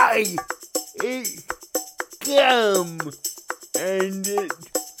I come and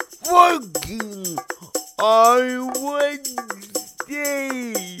it's working on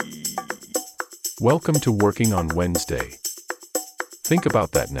Wednesday. Welcome to Working on Wednesday. Think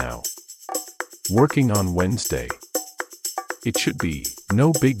about that now. Working on Wednesday. It should be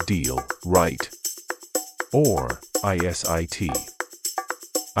no big deal, right? Or ISIT.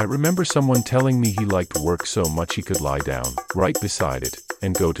 I remember someone telling me he liked work so much he could lie down right beside it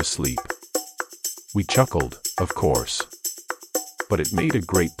and go to sleep. We chuckled, of course. But it made a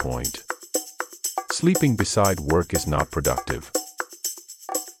great point. Sleeping beside work is not productive.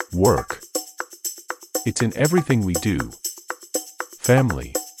 Work. It's in everything we do.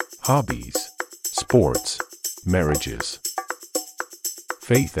 Family, hobbies, sports, marriages,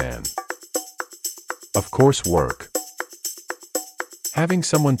 faith and, of course, work. Having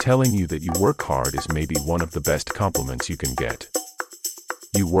someone telling you that you work hard is maybe one of the best compliments you can get.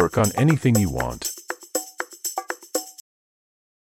 You work on anything you want.